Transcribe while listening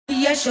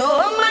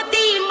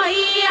यशोमती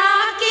मैया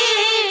के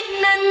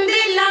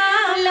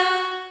नंदलाला।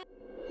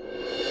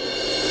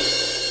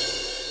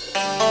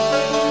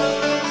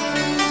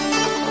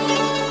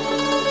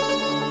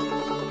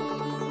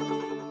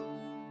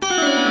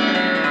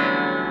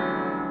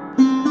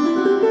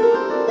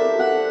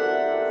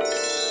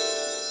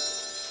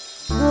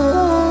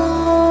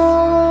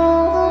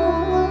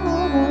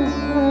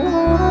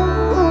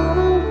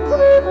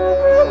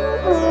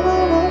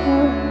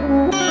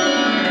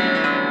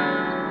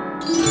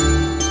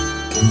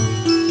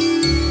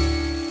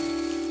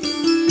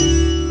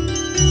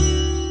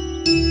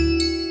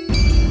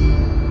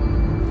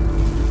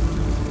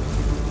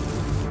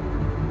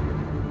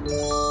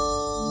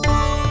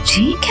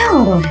 जी क्या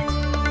हो रहा है?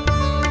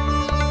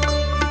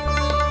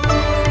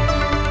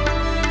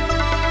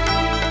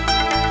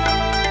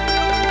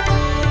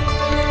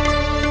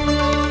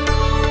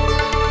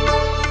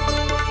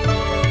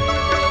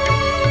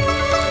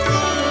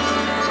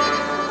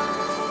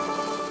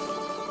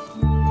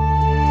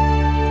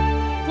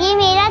 ये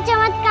मेरा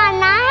चमत्कार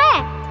ना है,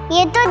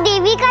 ये तो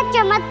देवी का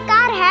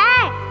चमत्कार है।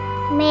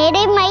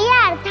 मेरे मैया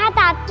अर्थात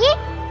आपकी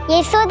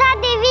यशोदा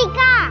देवी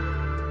का।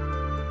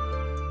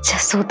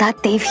 यशोदा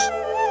देवी?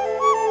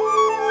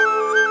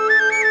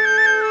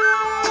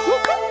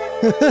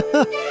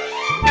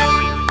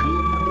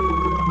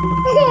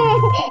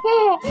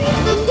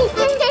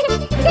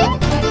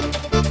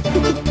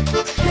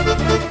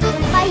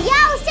 भैया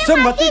उसे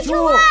मत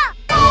छुओ।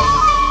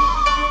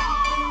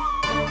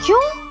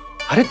 क्यों?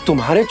 अरे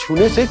तुम्हारे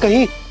छूने से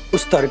कहीं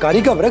उस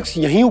तरकारी का वृक्ष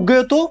यहीं उग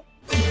गए तो?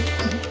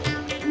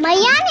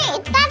 मैया ने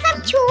इतना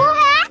सब छुआ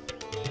है।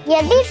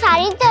 यदि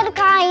सारी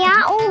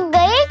तरकारियां उग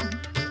गई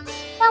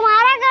तो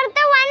हमारा घर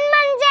तो वन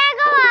बन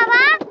जाएगा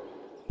बाबा।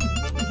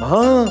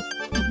 हाँ,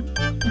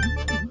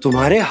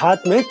 तुम्हारे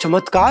हाथ में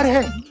चमत्कार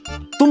है,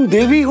 तुम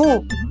देवी हो।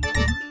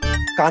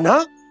 कान्हा,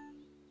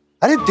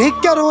 अरे देख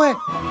क्या रो है,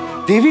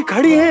 देवी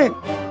खड़ी है,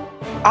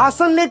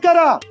 आसन लेकर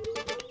आ,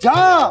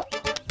 जा।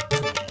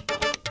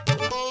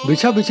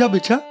 बिछा बिछा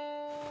बिछा।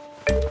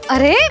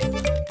 अरे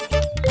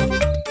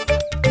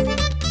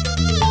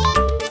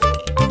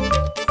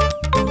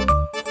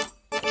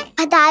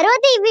पधारो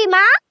देवी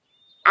माँ,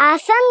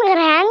 आसन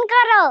ग्रहण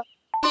करो।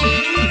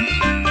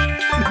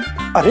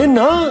 अरे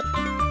ना,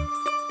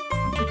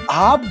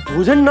 आप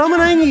भोजन ना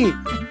मनाएंगी,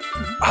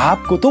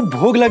 आपको तो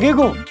भोग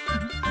लगेगा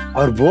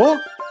और वो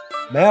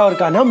मैं और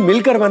कान्हा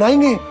मिलकर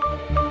बनाएंगे।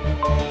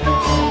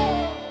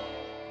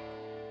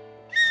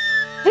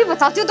 भी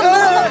बताती हूँ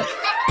तुमको।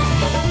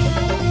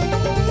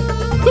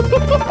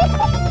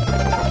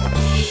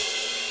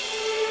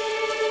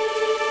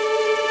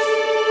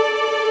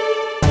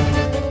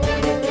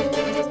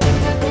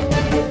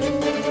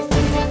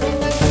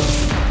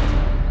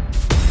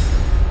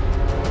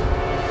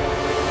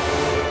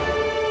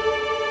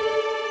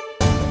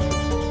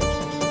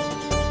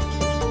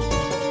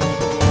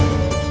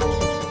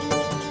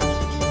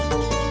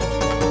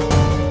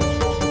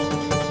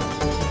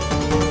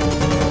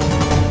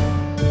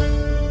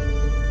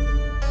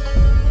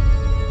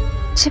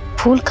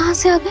 फूल कहाँ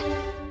से आ गए?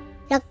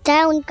 लगता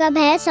है उनका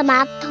भय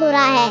समाप्त हो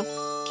रहा है।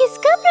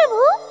 किसका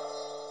प्रभु?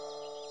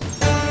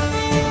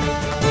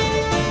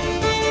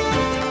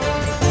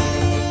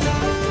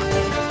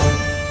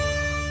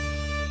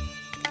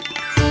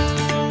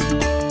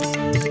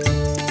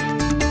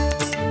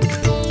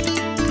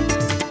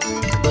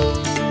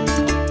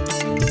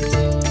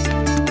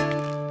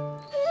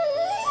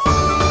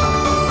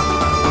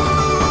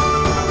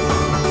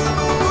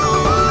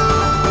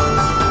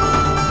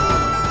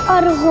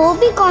 और हो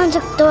भी कौन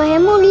सकता है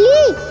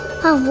मुरली?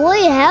 हाँ वो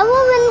ही है, वो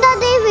वृंदा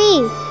देवी।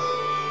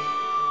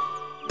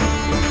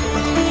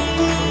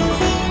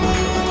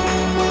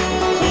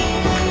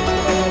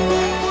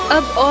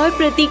 अब और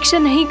प्रतीक्षा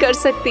नहीं कर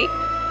सकती।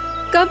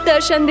 कब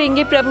दर्शन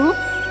देंगे प्रभु?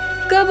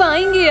 कब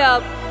आएंगे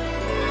आप?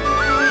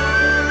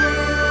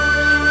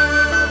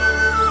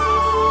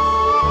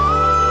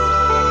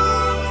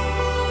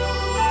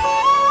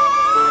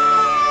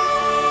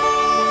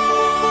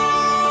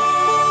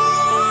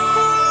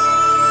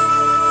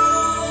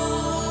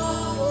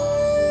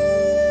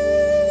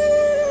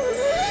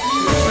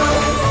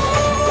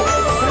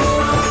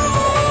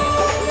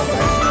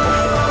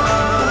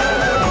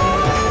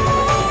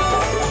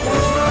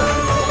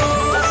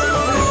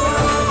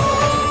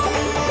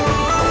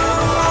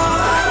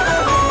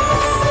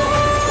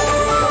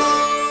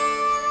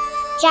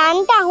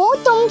 जानता हूँ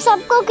तुम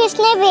सबको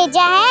किसने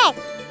भेजा है।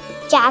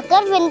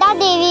 जाकर वृंदा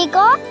देवी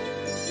को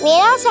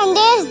मेरा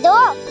संदेश दो,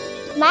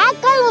 मैं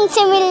कल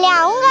उनसे मिलने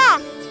आऊंगा।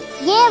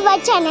 ये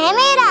वचन है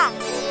मेरा।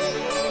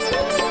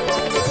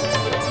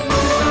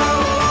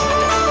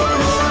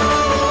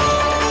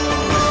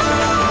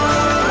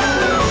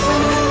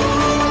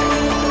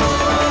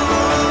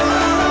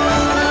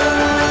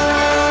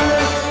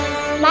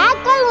 मैं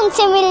कल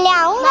उनसे मिलने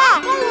आऊंगा।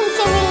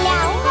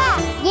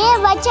 ये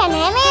वचन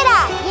है मेरा।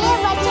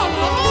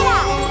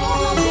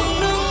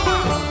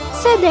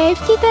 सदैव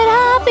की तरह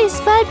आप इस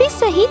बार भी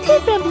सही थे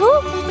प्रभु।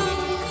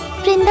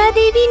 वृंदा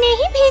देवी ने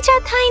ही भेजा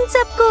था इन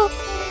सबको।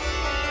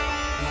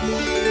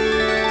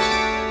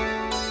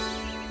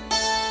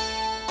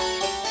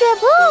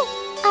 प्रभु,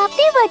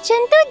 आपने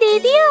वचन तो दे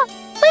दिया,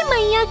 पर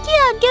मैया की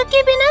आज्ञा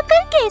के बिना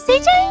कल कैसे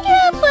जाएंगे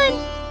अपन?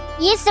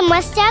 ये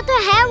समस्या तो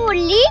है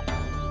मुरली,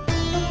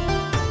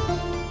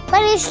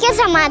 पर इसके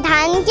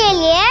समाधान के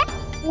लिए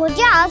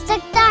मुझे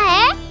आवश्यकता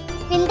है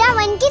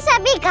वृंदावन की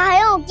सभी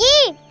गायों की।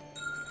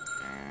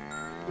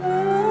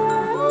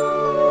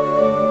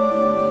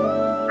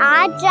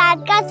 आज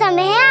रात का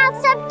समय है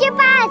आप सबके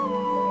पास,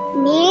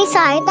 मेरी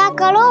सहायता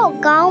करो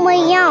गाँव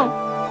मैया।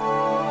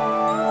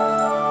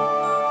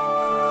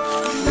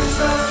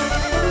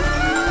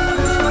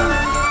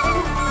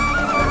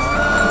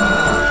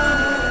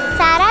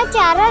 सारा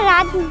चारा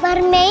रात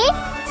भर में ही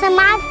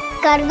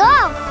समाप्त कर दो।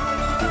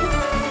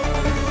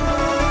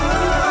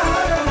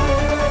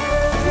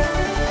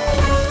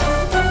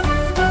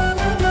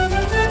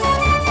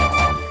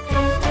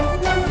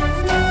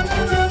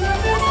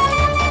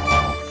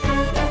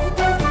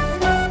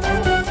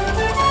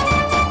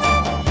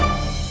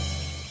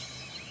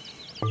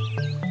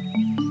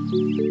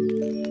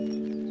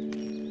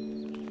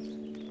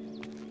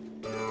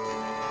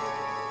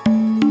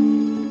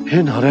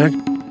 हे नारायण,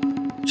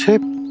 छे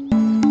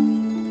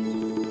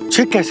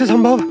कैसे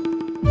संभव?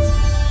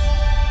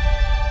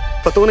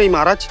 पता नहीं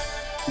महाराज,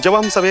 जब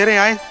हम सवेरे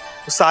आए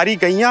तो सारी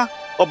गैया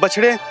और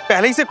बछड़े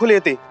पहले ही से खुले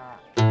थे।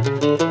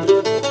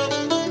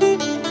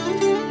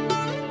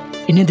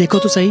 इन्हें देखो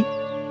तो सही,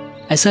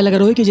 ऐसा लग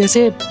रहा है कि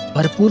जैसे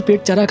भरपूर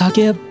पेट चारा खा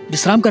के अब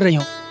विश्राम कर रही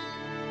हो।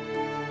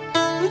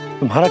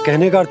 तुम्हारा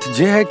कहने का अर्थ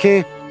ये है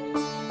कि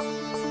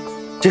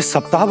जिस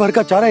सप्ताह भर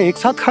का चारा एक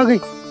साथ खा गई।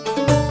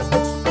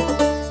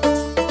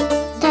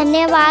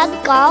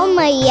 धन्यवाद गाँव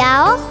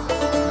मैया।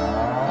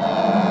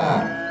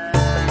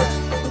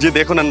 जी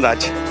देखो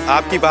नंदराज,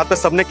 आपकी बात पर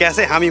सबने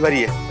कैसे हामी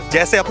भरी है,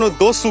 जैसे अपनो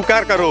दोस्त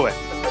स्वीकार करो है।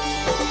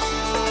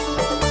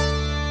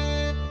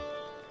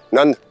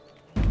 नंद,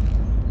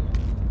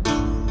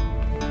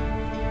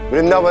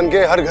 वृंदावन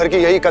के हर घर की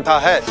यही कथा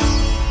है,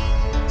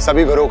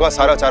 सभी घरों का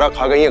सारा चारा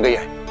खा गई है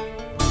गैया।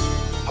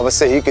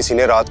 अवश्य ही किसी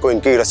ने रात को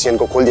इनकी रस्सियन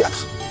को खोल दिया था।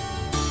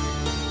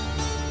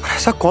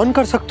 ऐसा कौन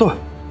कर सकते हो?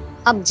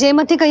 अब जे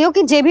मत ही कहियो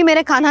कि जे भी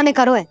मेरे कान्हा ने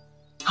करो है।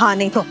 हाँ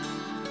नहीं तो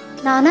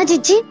नाना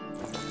जीजी,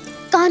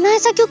 कान्हा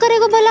ऐसा क्यों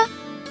करेगा भला?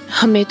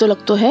 हमें तो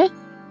लगता है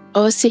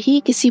अवश्य ही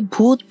किसी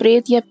भूत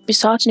प्रेत या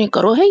पिशाच ने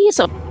करो है ये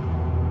सब।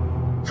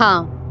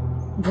 हाँ,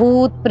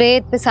 भूत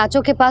प्रेत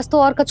पिशाचों के पास तो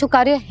और कछु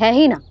कार्य है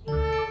ही ना।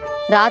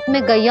 रात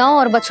में गैयाओं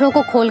और बछड़ों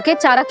को खोल के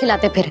चारा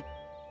खिलाते फिर।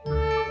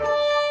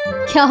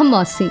 क्या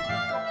मौसी?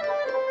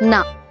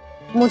 ना,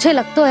 मुझे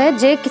लगता है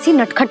जे किसी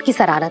नटखट की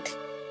शरारत है।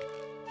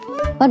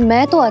 पर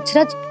मैं तो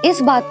अचरज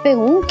इस बात पे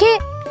हूँ कि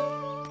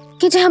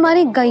जो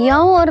हमारी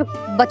गैयाओं और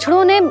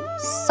बछड़ों ने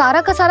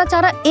सारा का सारा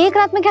चारा एक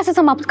रात में कैसे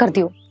समाप्त कर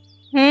दियो।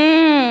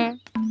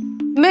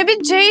 मैं भी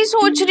यही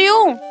सोच रही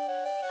हूँ।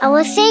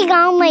 अवश्य ही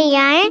गाँव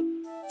मैयाएं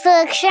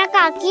सुरक्षा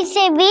काकी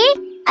से भी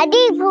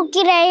अधिक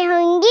भूखी रही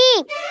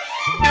होंगी।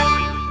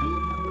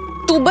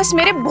 तू बस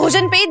मेरे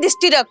भोजन पे ही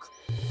दृष्टि रख।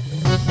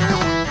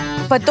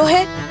 पता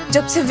है,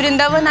 जब से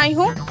वृंदावन आई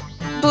हूँ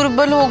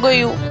दुर्बल हो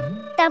गई हूँ।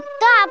 तब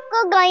तो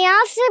आपको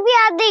गैयाओं से भी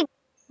अधिक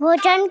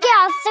भोजन की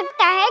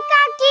आवश्यकता है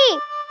काकी।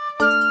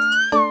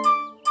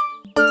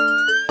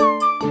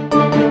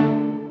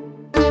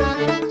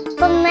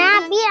 तो मैं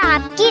अभी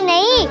आपकी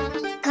नहीं,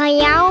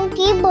 गैयाओं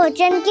की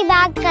भोजन की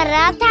बात कर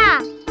रहा था।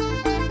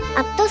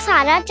 अब तो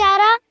सारा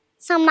चारा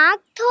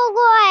समाप्त हो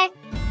गया है,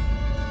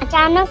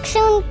 अचानक से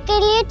उनके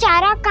लिए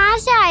चारा कहाँ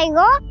से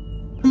आएगा?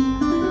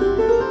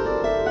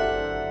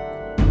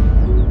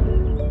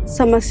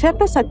 समस्या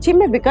तो सच्ची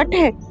में विकट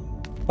है,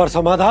 पर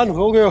समाधान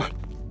हो गया।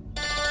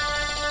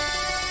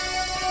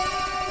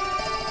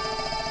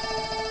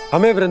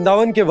 हमें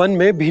वृंदावन के वन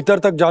में भीतर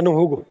तक जाना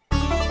होगा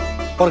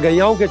और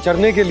गैयाओं के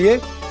चरने के लिए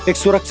एक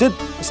सुरक्षित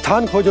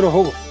स्थान खोजना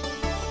होगा,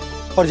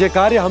 और ये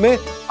कार्य हमें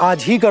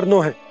आज ही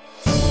करना है।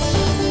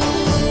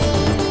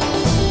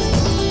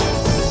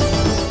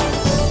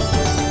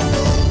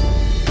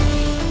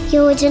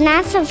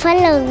 योजना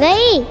सफल हो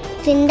गई।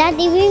 वृंदा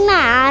देवी, मैं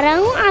आ रहा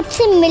हूँ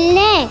आपसे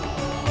मिलने।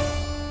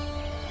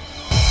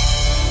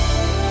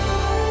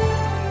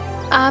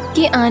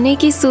 आपके आने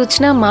की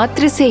सूचना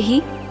मात्र से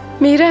ही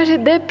मेरा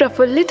हृदय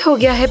प्रफुल्लित हो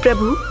गया है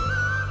प्रभु।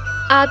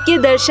 आपके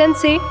दर्शन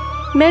से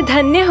मैं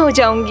धन्य हो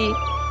जाऊंगी।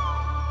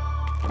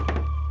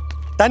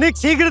 तनिक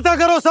शीघ्रता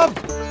करो सब,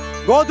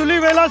 गोधूली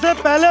वेला से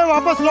पहले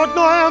वापस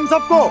लौटना है हम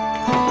सबको।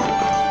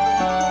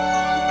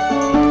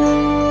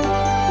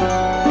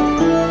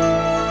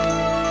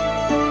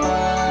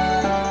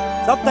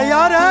 सब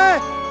तैयार है?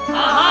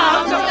 हाँ,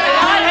 हम सब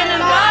तैयार हैं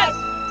नंदराज।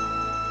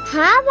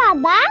 हाँ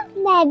बाबा,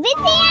 मैं भी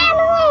तैयार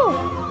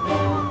हूँ।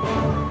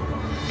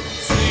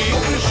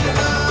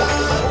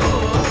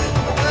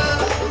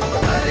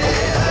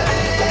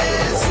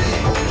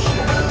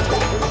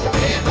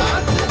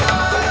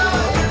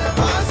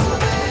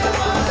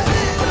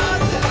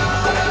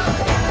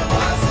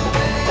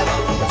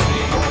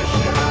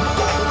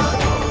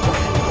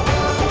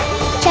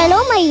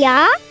 चलो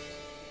मैया।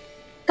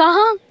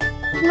 कहाँ?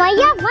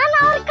 मैया वन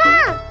और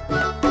कहाँ?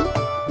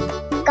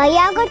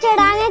 गैया को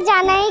चढ़ाने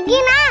जाना है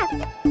कि ना?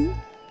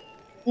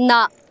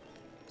 ना,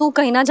 तू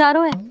कहीं ना जा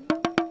रहा है।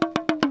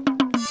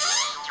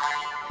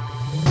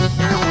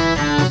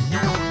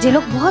 ये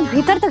लोग बहुत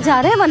भीतर तक जा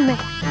रहे हैं वन में।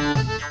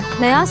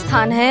 नया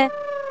स्थान है,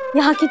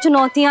 यहाँ की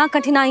चुनौतियाँ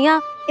कठिनाइयाँ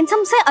इन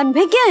सब से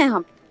अनभिज्ञ हैं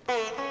हम।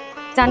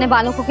 जाने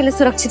वालों के लिए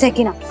सुरक्षित है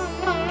कि ना?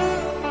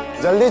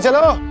 जल्दी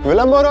चलो,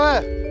 विलंब हो रहा है।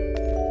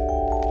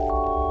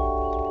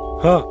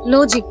 हाँ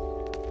लो जी।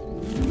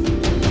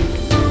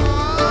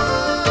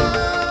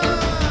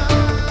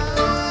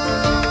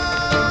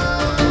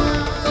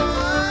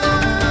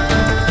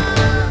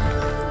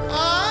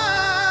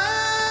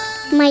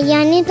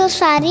 मैया ने तो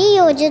सारी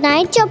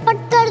योजनाएं चौपट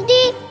कर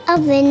दी। अब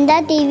वृंदा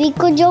देवी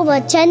को जो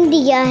वचन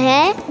दिया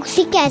है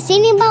उसे कैसे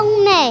निभाऊं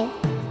मैं?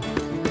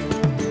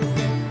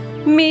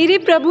 मेरे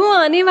प्रभु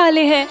आने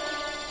वाले हैं,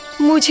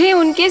 मुझे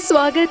उनके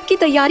स्वागत की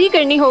तैयारी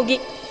करनी होगी।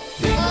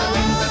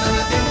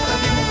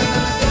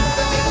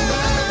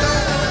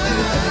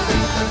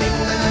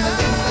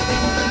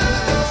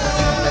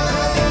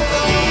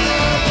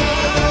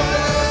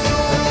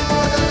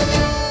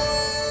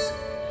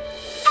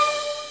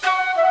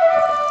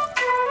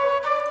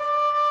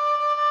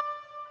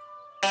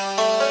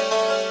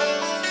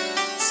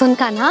 सुन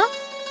कान्हा,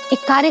 एक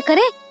कार्य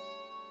करे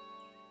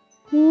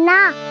ना,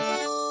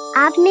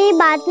 आप मेरी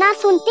बात ना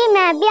सुनती,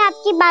 मैं भी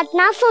आपकी बात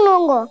ना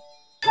सुनूंगा।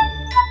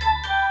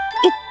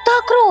 इतना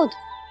क्रोध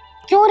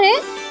क्यों रे?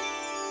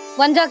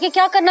 वन जाके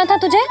क्या करना था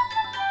तुझे?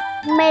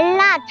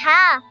 मिलना था।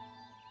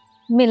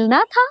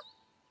 मिलना था?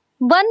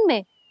 वन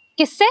में?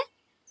 किससे?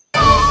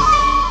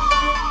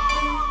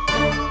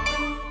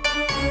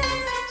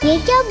 ये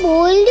क्या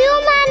बोल रही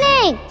हूँ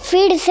मैंने?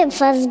 फिर से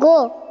फंस गो।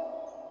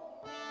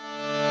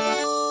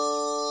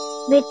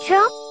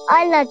 वृक्षों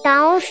और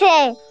लताओं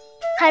से,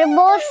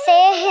 खरगोश से,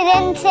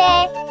 हिरन से,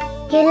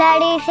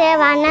 खिलाड़ी से,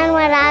 वानर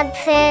महाराज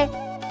से,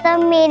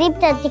 सब मेरी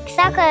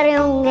प्रतीक्षा कर रहे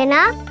होंगे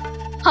ना?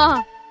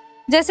 हाँ,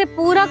 जैसे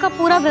पूरा का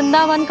पूरा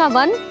वृंदावन का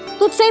वन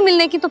तुझसे ही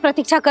मिलने की तो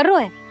प्रतीक्षा कर रहा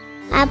है।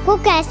 आपको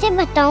कैसे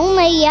बताऊं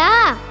मैया?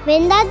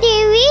 वृंदा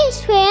देवी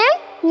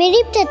स्वयं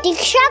मेरी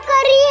प्रतीक्षा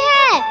कर रही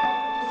है।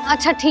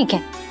 अच्छा ठीक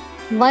है,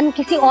 वन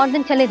किसी और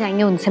दिन चले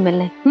जाएंगे उनसे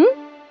मिलने।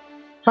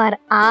 पर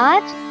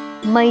आज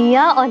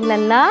मैया और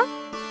लल्ला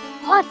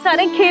बहुत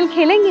सारे खेल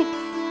खेलेंगे।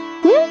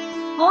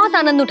 बहुत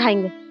आनंद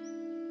उठाएंगे।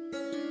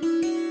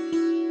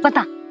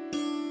 पता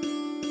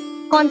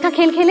कौन सा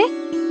खेल खेले?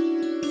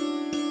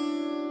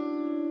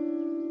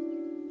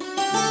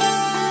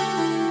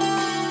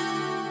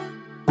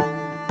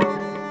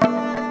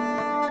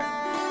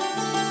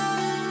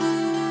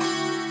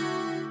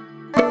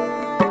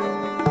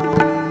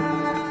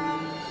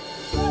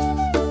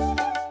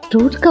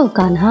 टूट का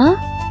कान्हा।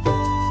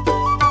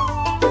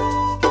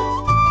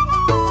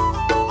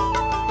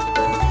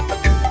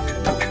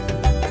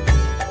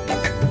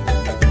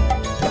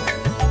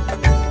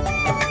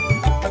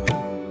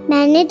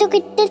 मैंने तो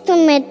कितने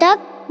समय तक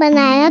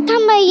बनाया था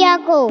मैया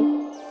को,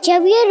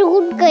 जब ये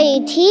रूठ गई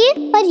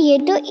थी, पर ये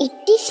तो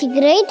इतनी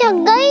शीघ्र ही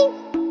थक गई।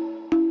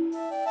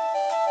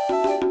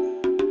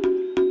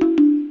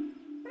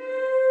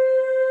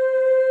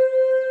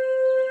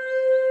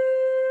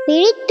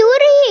 मेरी तू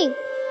रही।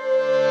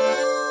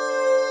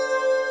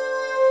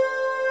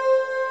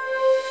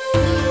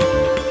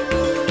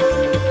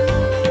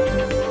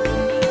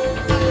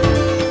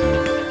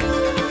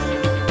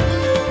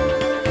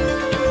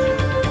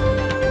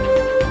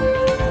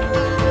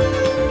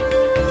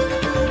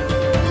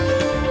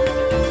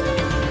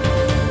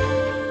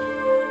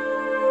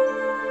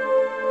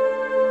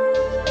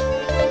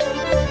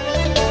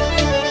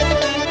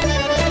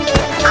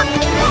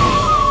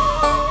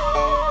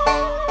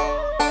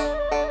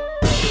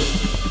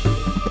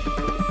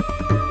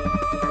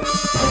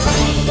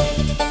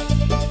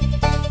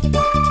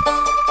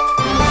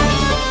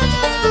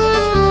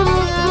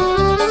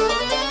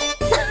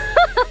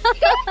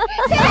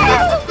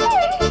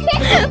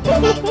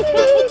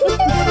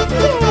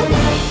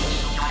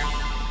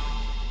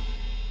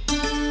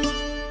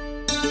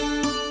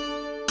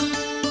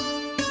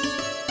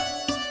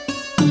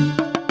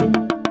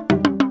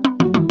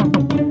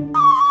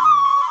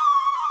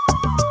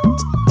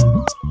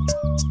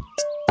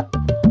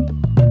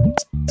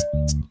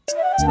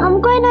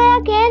 हमको नया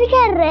खेल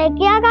खेल रहे,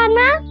 क्या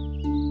करना?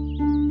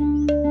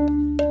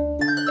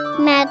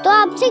 मैं तो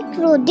आपसे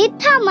क्रोधित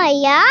था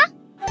मैया।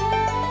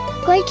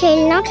 कोई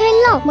खेलना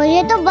खेलना,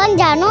 मुझे तो वन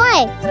जाना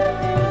है।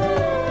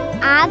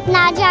 आप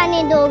ना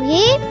जाने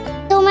दोगी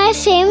तो मैं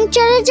स्वयं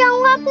चले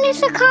जाऊंगा अपने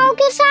सखाओं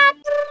के साथ।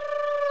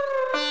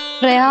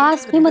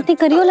 प्रयास भी मत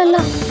करियो लल्ला,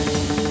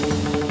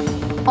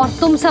 और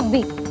तुम सब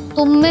भी,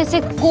 तुम में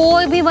से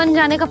कोई भी वन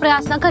जाने का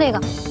प्रयास ना करेगा,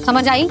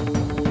 समझ आई?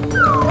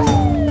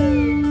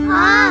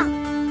 हाँ।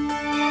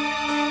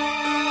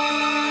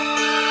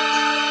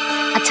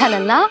 अच्छा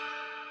लल्ला,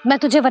 मैं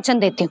तुझे वचन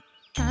देती हूँ,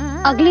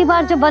 अगली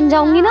बार जब वन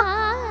जाऊंगी ना,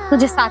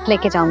 तुझे साथ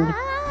लेके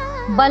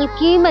जाऊंगी।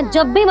 बल्कि मैं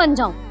जब भी वन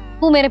जाऊं,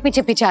 तू मेरे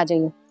पीछे पीछे आ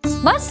जाइए,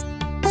 बस।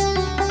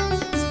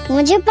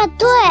 मुझे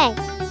पता है,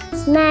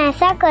 मैं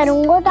ऐसा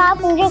करूंगा तो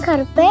आप मुझे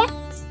घर पे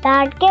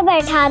डांट के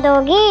बैठा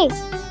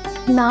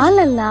दोगी। ना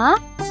लल्ला,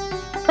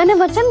 मैंने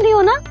वचन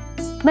दियो ना,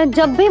 मैं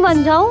जब भी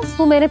बन जाऊं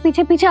तू मेरे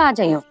पीछे पीछे आ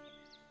जाइयो।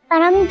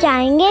 पर हम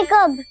जाएंगे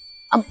कब?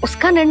 अब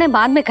उसका निर्णय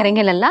बाद में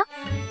करेंगे लल्ला।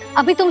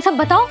 अभी तुम सब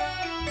बताओ,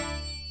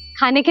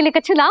 खाने के लिए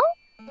कुछ लाऊं?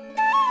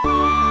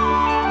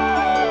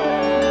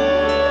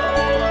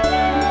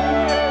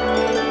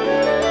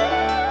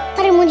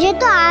 अरे मुझे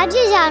तो आज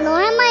ही जाना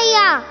है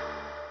मैया।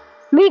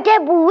 मीठे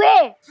बुए।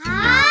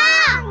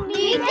 हाँ,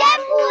 मीठे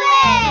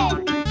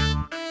बुए।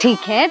 ठीक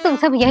है, तुम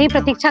सब यही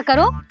प्रतीक्षा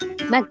करो,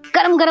 मैं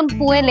गरम गरम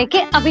पुए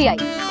लेके अभी आई।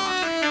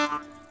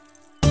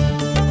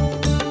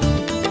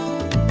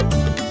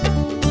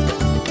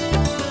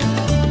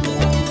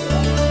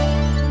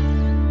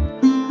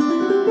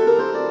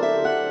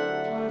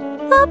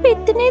 आप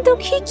इतने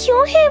दुखी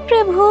क्यों हैं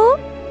प्रभु?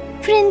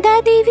 वृंदा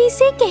देवी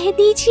से कह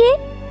दीजिए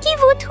कि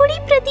वो थोड़ी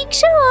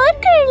प्रतीक्षा और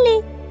कर ले।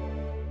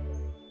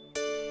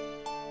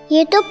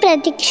 ये तो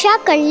प्रतीक्षा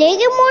कर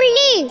लेगी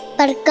मुरली,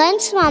 पर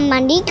कंस मामा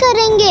नहीं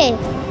करेंगे।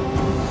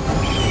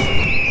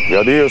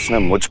 यदि उसने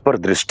मुझ पर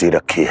दृष्टि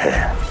रखी है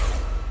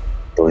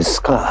तो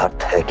इसका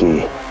अर्थ है कि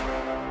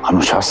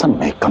अनुशासन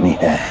में कमी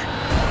है।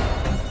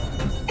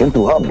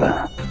 किंतु अब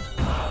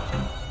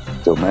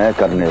जो मैं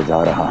करने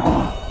जा रहा हूं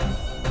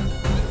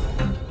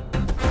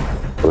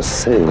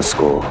उससे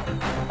उसको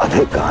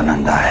अधिक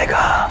आनंद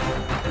आएगा।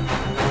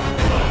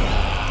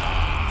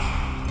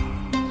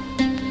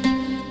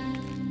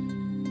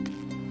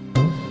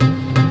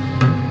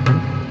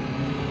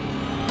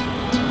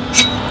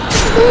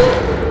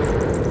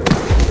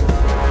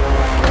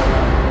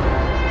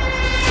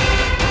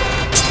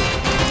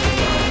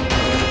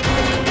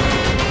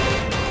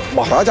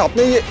 महाराज,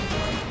 आपने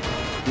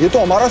ये तो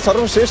हमारा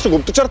सर्वश्रेष्ठ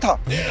गुप्तचर था।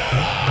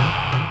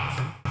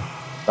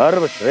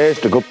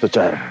 सर्वश्रेष्ठ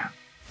गुप्तचर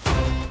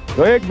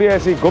तो एक भी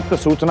ऐसी गुप्त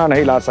सूचना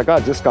नहीं ला सका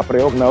जिसका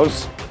प्रयोग मैं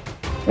उस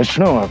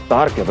विष्णु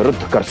अवतार के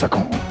विरुद्ध कर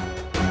सकूं।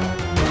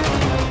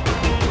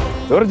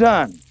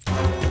 दुर्जन,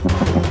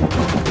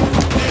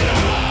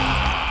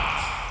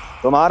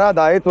 तुम्हारा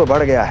दायित्व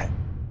बढ़ गया है।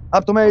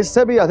 अब तुम्हें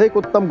इससे भी अधिक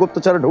उत्तम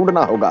गुप्तचर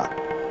ढूंढना होगा,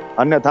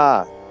 अन्यथा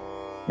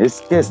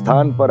इसके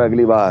स्थान पर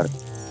अगली बार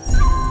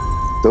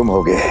तुम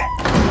होगे।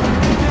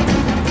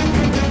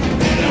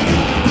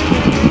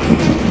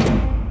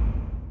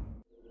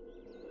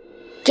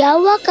 क्या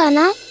हुआ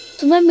कान्हा,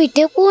 तुम्हें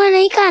मीठे पुआ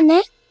नहीं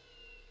खाने?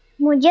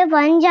 मुझे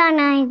वन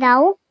जाना है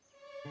दाऊ।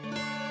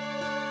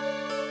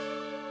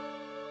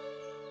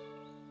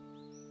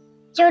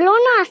 चलो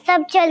ना,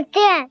 सब चलते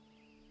हैं।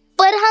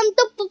 पर हम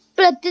तो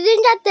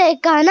प्रतिदिन जाते हैं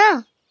कान्हा।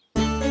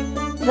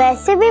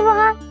 वैसे भी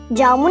वहाँ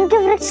जामुन के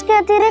वृक्ष के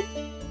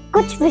अतिरिक्त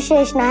कुछ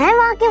विशेष ना है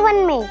वहाँ के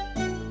वन में।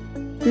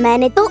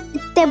 मैंने तो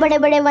इतने बड़े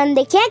बड़े वन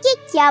देखे हैं कि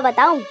क्या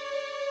बताऊं।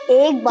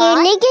 एक बार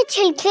केले के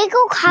छिलके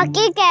को खा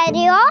के कह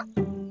रही हो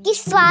कि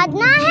स्वाद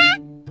ना है?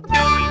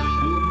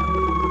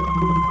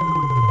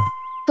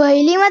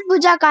 पहली मत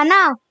पूछा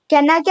कान्हा,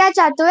 कहना क्या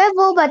चाहते हो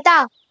वो बता।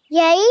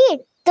 यही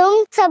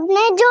तुम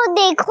सबने जो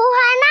देखो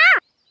है ना,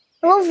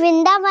 वो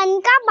वृंदावन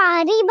का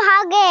बाहरी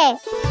भाग है।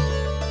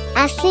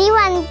 असली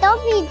वन तो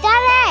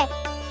भीतर है,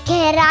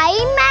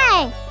 गहराई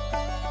में,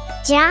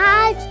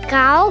 जहाँ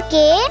गाँव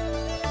के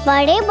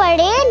बड़े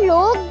बड़े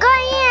लोग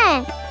गए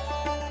हैं।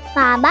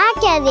 बाबा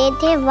कह रहे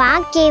थे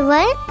वहाँ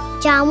केवल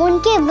जामुन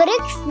के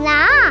वृक्ष ना,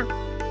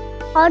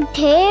 और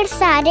ढेर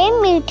सारे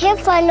मीठे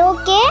फलों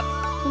के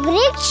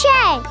वृक्ष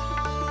है।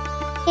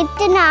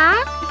 इतना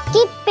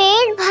कि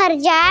पेट भर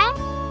जाए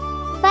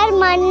पर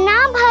मन ना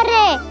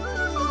भरे।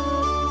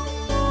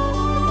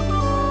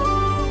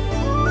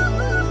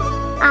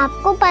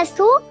 आपको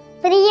पशु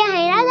प्रिय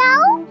है ना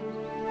दाऊ?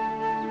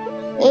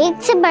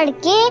 एक से बढ़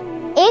के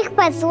एक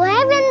पशु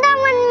है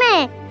वृंदावन में।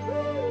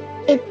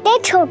 इतने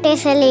छोटे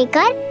से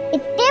लेकर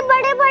इतने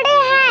बड़े बड़े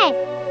हैं।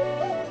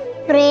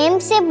 प्रेम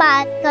से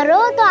बात करो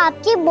तो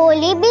आपकी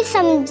बोली भी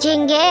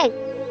समझेंगे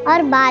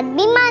और बात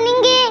भी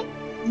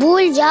मानेंगे।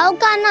 भूल जाओ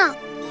कान्हा,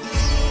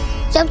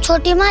 जब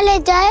छोटी माँ ले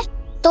जाए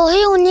तो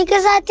ही उन्हीं के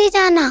साथ ही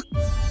जाना।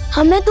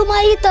 हमें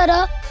तुम्हारी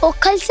तरह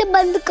ओखल से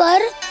बंद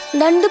कर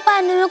दंड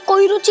पाने में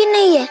कोई रुचि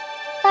नहीं है।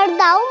 पर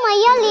दाऊ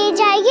मैया ले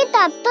जाएगी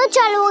तब तो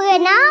चलोगे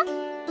ना?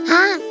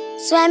 हाँ,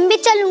 स्वयं भी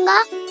चलूंगा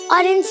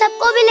और इन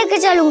सबको भी लेके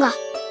चलूंगा।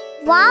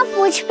 वहाँ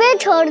मुझ पे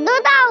छोड़ दो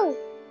दाऊ।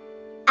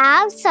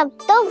 आप सब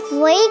तो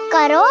वही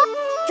करो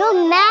जो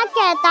मैं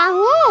कहता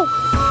हूँ।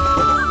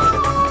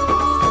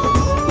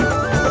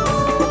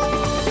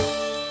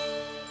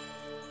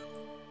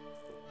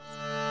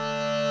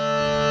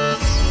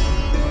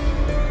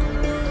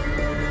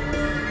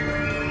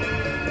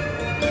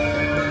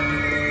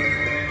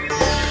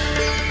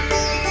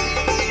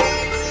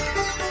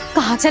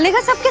 कहाँ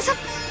चलेगा सबके सब?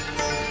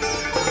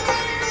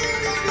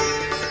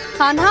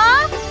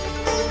 Kanha,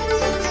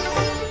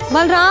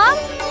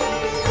 Balram,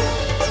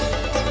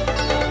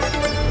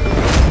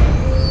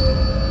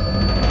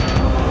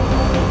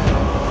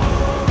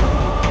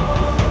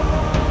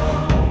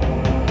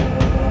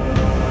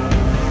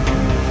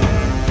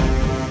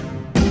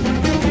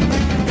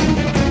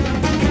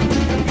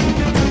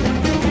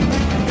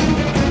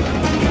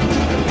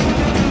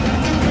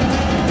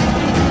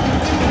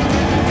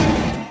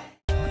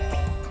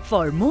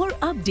 For more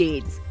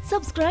updates,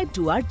 subscribe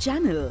to our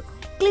channel,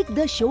 Click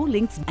the show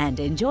links and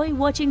enjoy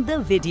watching the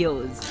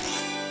videos.